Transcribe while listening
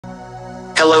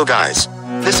Hello guys.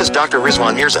 This is Dr.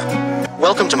 Rizwan Mirza.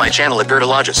 Welcome to my channel at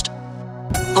Gynecology.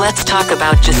 Let's talk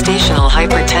about gestational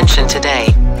hypertension today.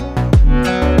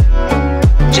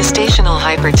 Gestational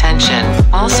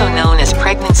hypertension, also known as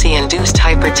pregnancy-induced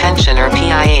hypertension or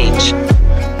PIH.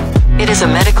 It is a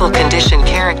medical condition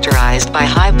characterized by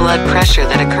high blood pressure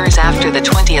that occurs after the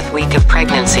 20th week of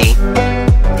pregnancy.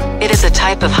 It is a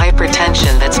type of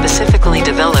hypertension that specifically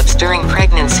develops during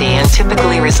pregnancy and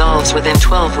typically resolves within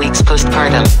 12 weeks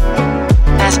postpartum.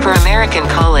 As per American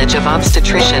College of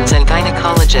Obstetricians and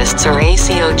Gynecologists or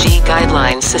ACOG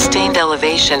guidelines, sustained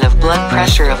elevation of blood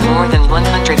pressure of more than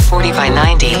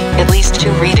 140/90, at least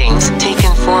 2 readings,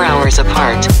 taken 4 hours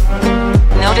apart.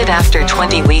 Noted after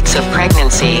 20 weeks of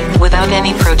pregnancy, without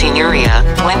any proteinuria,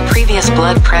 when previous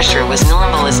blood pressure was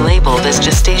normal, is labeled as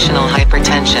gestational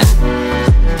hypertension.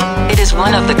 It is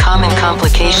one of the common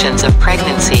complications of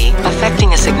pregnancy,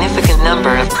 affecting a significant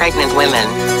number of pregnant women.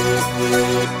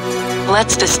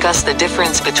 Let's discuss the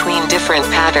difference between different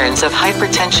patterns of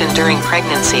hypertension during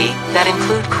pregnancy, that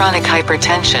include chronic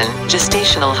hypertension,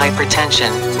 gestational hypertension,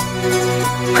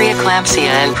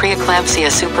 preeclampsia and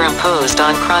preeclampsia superimposed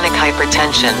on chronic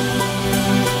hypertension.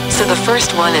 So the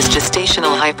first one is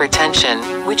gestational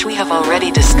hypertension, which we have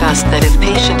already discussed, that if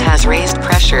patient has raised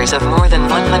pressures of more than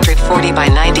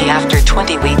 140/90 after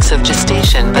 20 weeks of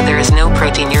gestation but there is no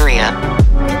proteinuria,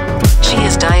 she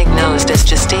is diagnosed as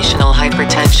gestational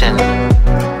hypertension.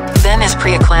 Then is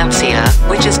preeclampsia,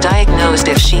 which is diagnosed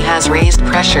if she has raised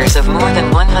pressures of more than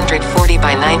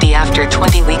 140/90 after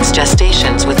 20 weeks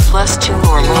gestations with +2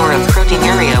 or more of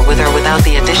proteinuria with or without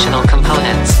the additional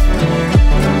components,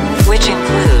 which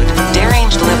include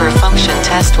deranged liver function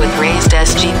test with raised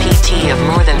SGPT of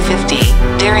more than 50,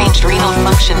 deranged renal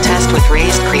function test with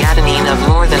raised creatinine of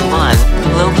more than 1,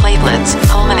 low platelets,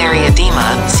 pulmonary edema,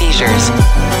 seizures,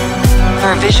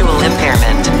 or visual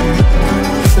impairment.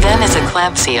 Then is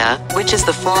eclampsia, which is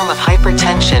the form of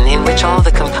hypertension in which all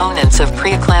the components of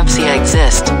preeclampsia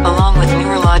exist, along with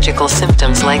neurological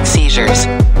symptoms like seizures.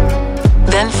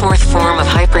 Then fourth form of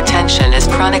hypertension is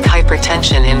chronic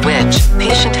hypertension, in which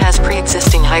patient has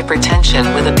pre-existing hypertension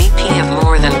with a BP of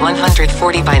more than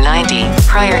 140/90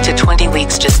 prior to 20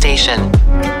 weeks gestation.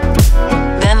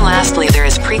 Then lastly there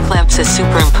is preeclampsia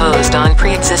superimposed on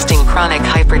pre-existing chronic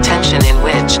hypertension, in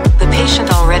which the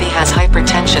patient already has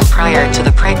hypertension prior to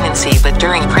the pregnancy but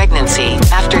during pregnancy,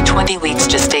 after 20 weeks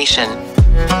gestation,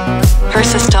 her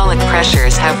systolic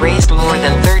pressures have raised more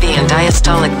than 30 and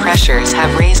diastolic pressures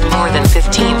have raised more than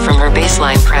 15 from her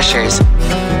baseline pressures,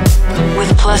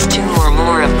 with +2 or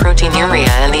more of proteinuria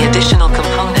and the additional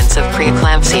components of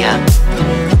preeclampsia.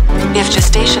 If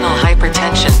gestational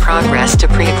hypertension progressed to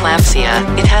preeclampsia,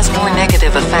 it has more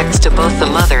negative effects to both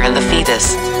the mother and the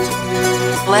fetus.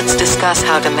 Let's discuss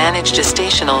how to manage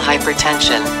gestational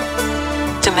hypertension.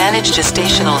 To manage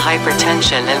gestational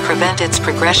hypertension and prevent its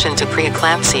progression to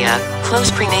preeclampsia, close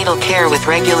prenatal care with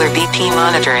regular BP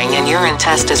monitoring and urine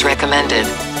test is recommended.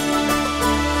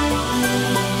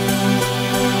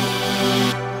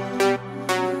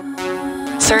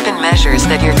 Certain measures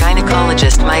that your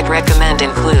gynecologist might recommend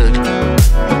include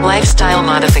lifestyle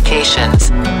modifications.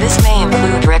 This may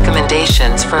include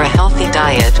recommendations for a healthy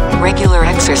diet, regular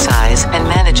exercise, and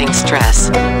managing stress.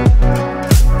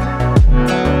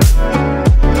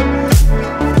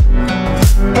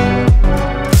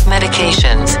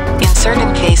 Medications. In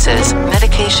certain cases,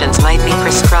 medications might be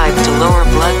prescribed to lower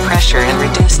blood pressure and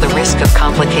reduce the risk of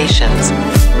complications.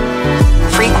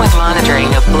 Frequent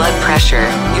monitoring of blood pressure,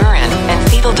 urine, and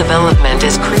fetal development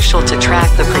is crucial to track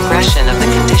the progression of the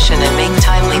condition and make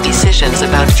timely decisions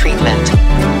about treatment.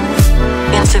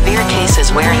 In severe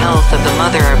cases where health of the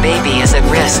mother or baby is at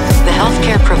risk, the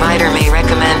healthcare provider may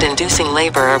recommend inducing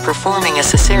labor or performing a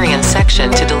cesarean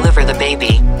section to deliver the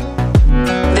baby.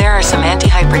 There are some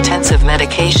antihypertensive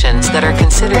medications that are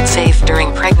considered safe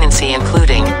during pregnancy,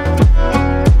 including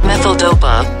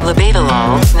methyldopa,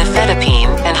 labetalol,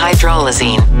 nifedipine, and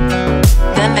hydralazine.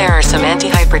 Then there are some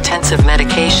antihypertensive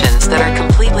medications that are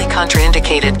completely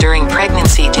contraindicated during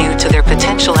pregnancy due to their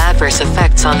potential adverse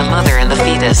effects on the mother and the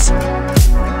fetus.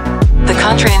 The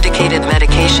contraindicated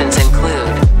medications include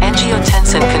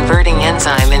angiotensin-converting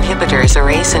enzyme inhibitors or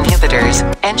ACE inhibitors,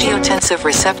 angiotensin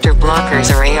receptor blockers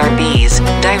or ARBs,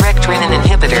 direct renin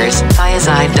inhibitors,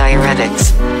 thiazide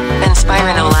diuretics, and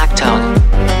spironolactone.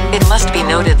 It must be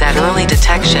noted that early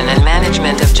detection and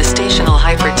management of gestational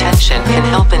hypertension can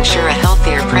help ensure a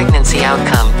healthier pregnancy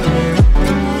outcome,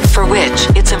 for which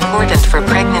it's important for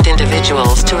pregnant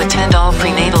individuals to attend all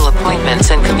prenatal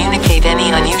appointments and communicate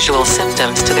any unusual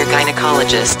symptoms to their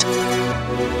gynecologist.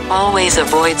 Always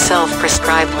avoid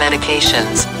self-prescribed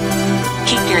medications.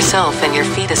 Keep yourself and your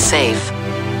fetus safe.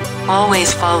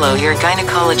 Always follow your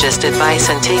gynecologist advice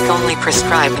and take only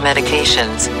prescribed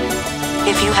medications.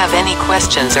 If you have any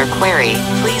questions or query,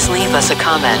 please leave us a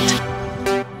comment.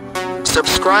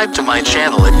 Subscribe to my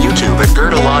channel at YouTube at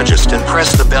Gynecology and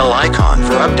press the bell icon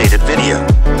for updated video.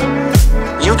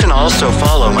 You can also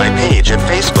follow my page at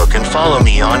Facebook and follow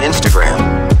me on Instagram.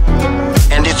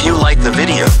 And if you like the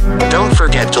video, don't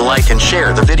forget to like and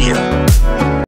share the video.